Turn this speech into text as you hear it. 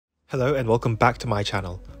Hello and welcome back to my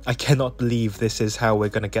channel. I cannot believe this is how we're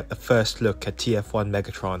going to get the first look at TF1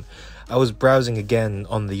 Megatron. I was browsing again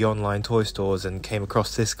on the online toy stores and came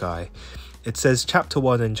across this guy. It says Chapter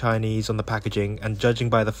 1 in Chinese on the packaging, and judging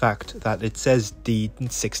by the fact that it says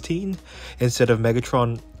D-16 instead of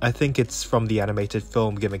Megatron, I think it's from the animated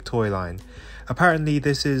film gimmick toy line. Apparently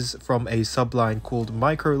this is from a subline called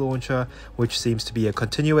Micro Launcher, which seems to be a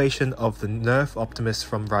continuation of the Nerf Optimus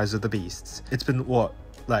from Rise of the Beasts. It's been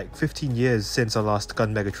like 15 years since I last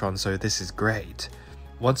gunned Megatron, so this is great.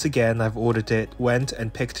 Once again, I've ordered it, went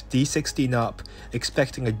and picked D-16 up,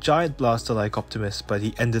 expecting a giant blaster-like Optimus, but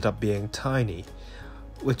he ended up being tiny,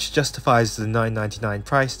 which justifies the $9.99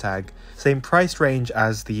 price tag, same price range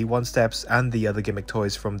as the One-Steps and the other gimmick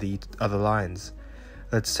toys from the other lines.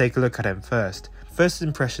 Let's take a look at him first. First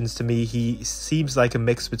impressions to me, he seems like a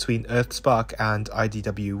mix between Earthspark and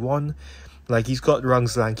IDW-1. Like, he's got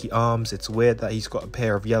Rung's lanky arms. It's weird that he's got a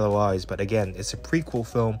pair of yellow eyes, but again, it's a prequel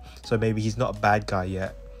film, so maybe he's not a bad guy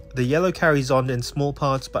yet. The yellow carries on in small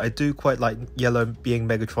parts, but I do quite like yellow being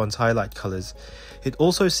Megatron's highlight colours. It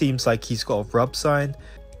also seems like he's got a rub sign,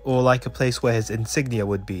 or like a place where his insignia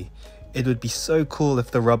would be. It would be so cool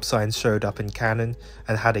if the rub sign showed up in canon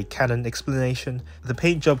and had a canon explanation. The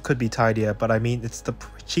paint job could be tidier, but I mean, it's the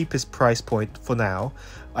cheapest price point for now.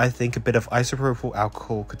 I think a bit of isopropyl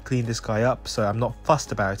alcohol could clean this guy up, so I'm not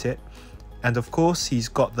fussed about it. And of course, he's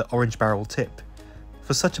got the orange barrel tip.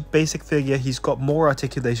 For such a basic figure, he's got more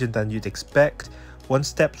articulation than you'd expect.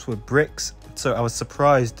 One-Steps were bricks, so I was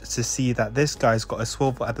surprised to see that this guy's got a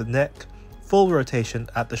swivel at the neck, full rotation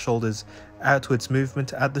at the shoulders, outwards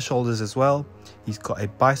movement at the shoulders as well. He's got a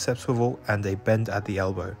bicep swivel and a bend at the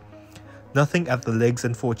elbow. Nothing at the legs,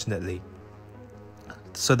 unfortunately.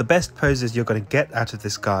 So the best poses you're going to get out of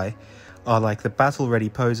this guy are like the battle ready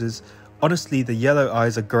poses. Honestly, the yellow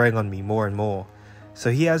eyes are growing on me more and more.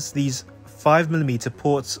 So he has these 5mm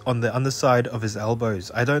ports on the underside of his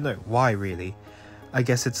elbows. I don't know why really. I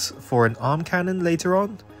guess it's for an arm cannon later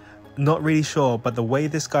on? Not really sure, but the way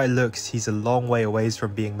this guy looks, he's a long way away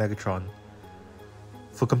from being Megatron.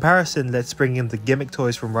 For comparison, let's bring in the gimmick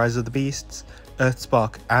toys from Rise of the Beasts,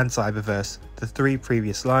 Earthspark and Cyberverse, the three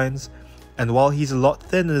previous lines, and while he's a lot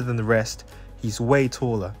thinner than the rest, he's way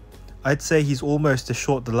taller. I'd say he's almost a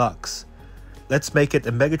short deluxe. Let's make it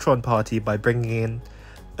a Megatron party by bringing in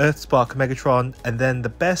Earthspark Megatron and then the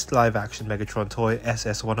best live action Megatron toy,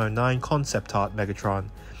 SS-109 concept art Megatron.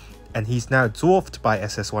 And he's now dwarfed by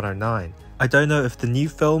SS-109. I don't know if the new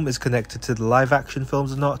film is connected to the live action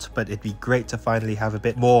films or not, but it'd be great to finally have a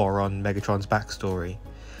bit more on Megatron's backstory.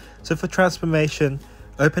 So for transformation,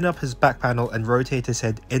 open up his back panel and rotate his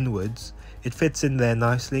head inwards. It fits in there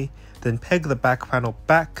nicely, then peg the back panel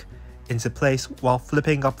back into place while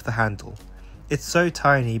flipping up the handle. It's so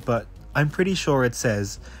tiny, but I'm pretty sure it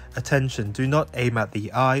says, "Attention, do not aim at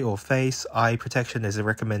the eye or face, eye protection is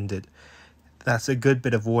recommended." That's a good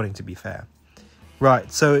bit of warning, to be fair.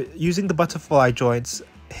 Right, so using the butterfly joints,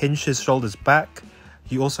 hinge his shoulders back.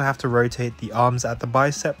 You also have to rotate the arms at the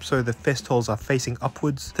bicep so the fist holes are facing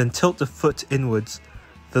upwards, then tilt the foot inwards.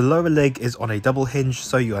 The lower leg is on a double hinge,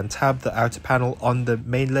 so you untab the outer panel on the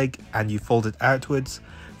main leg and you fold it outwards.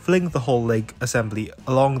 Fling the whole leg assembly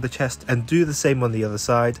along the chest and do the same on the other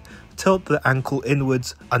side. Tilt the ankle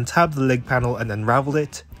inwards, untab the leg panel and unravel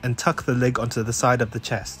it, and tuck the leg onto the side of the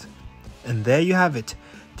chest. And there you have it,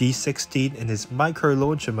 D-16 in his micro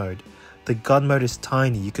launcher mode. The gun mode is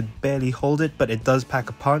tiny, you could barely hold it, but it does pack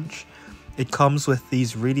a punch. It comes with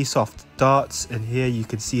these really soft darts, and here you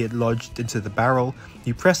can see it lodged into the barrel.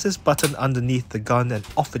 You press this button underneath the gun and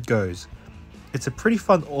off it goes. It's a pretty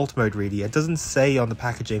fun alt mode really. It doesn't say on the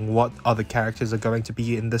packaging what other characters are going to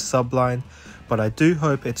be in this subline, but I do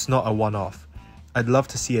hope it's not a one-off. I'd love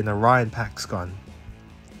to see an Orion Pax gun.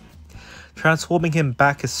 Transforming him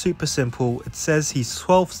back is super simple. It says he's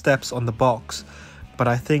 12 steps on the box, but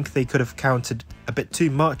I think they could have counted a bit too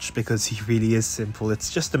much because he really is simple. It's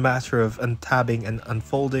just a matter of untabbing and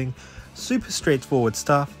unfolding, super straightforward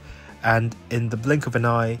stuff, and in the blink of an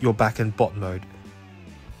eye, you're back in bot mode.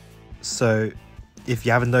 So if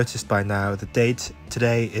you haven't noticed by now, the date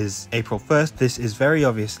today is April 1st. This is very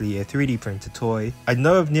obviously a 3D printed toy. I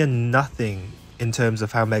know of near nothing in terms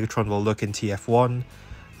of how Megatron will look in TF1.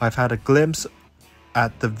 I've had a glimpse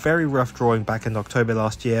at the very rough drawing back in October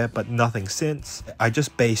last year, but nothing since. I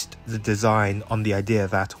just based the design on the idea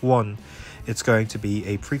that 1, it's going to be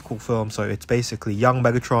a prequel film, so it's basically young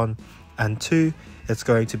Megatron, and 2, it's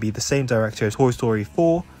going to be the same director as Toy Story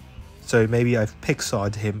 4, so maybe I've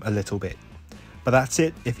Pixar'd him a little bit. But that's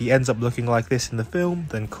it. If he ends up looking like this in the film,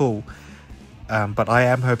 then cool. but I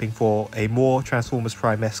am hoping for a more Transformers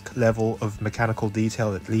Prime-esque level of mechanical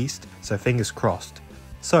detail at least, so fingers crossed.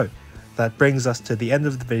 So, that brings us to the end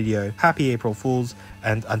of the video. Happy April Fools,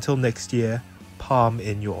 and until next year, palm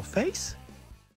in your face.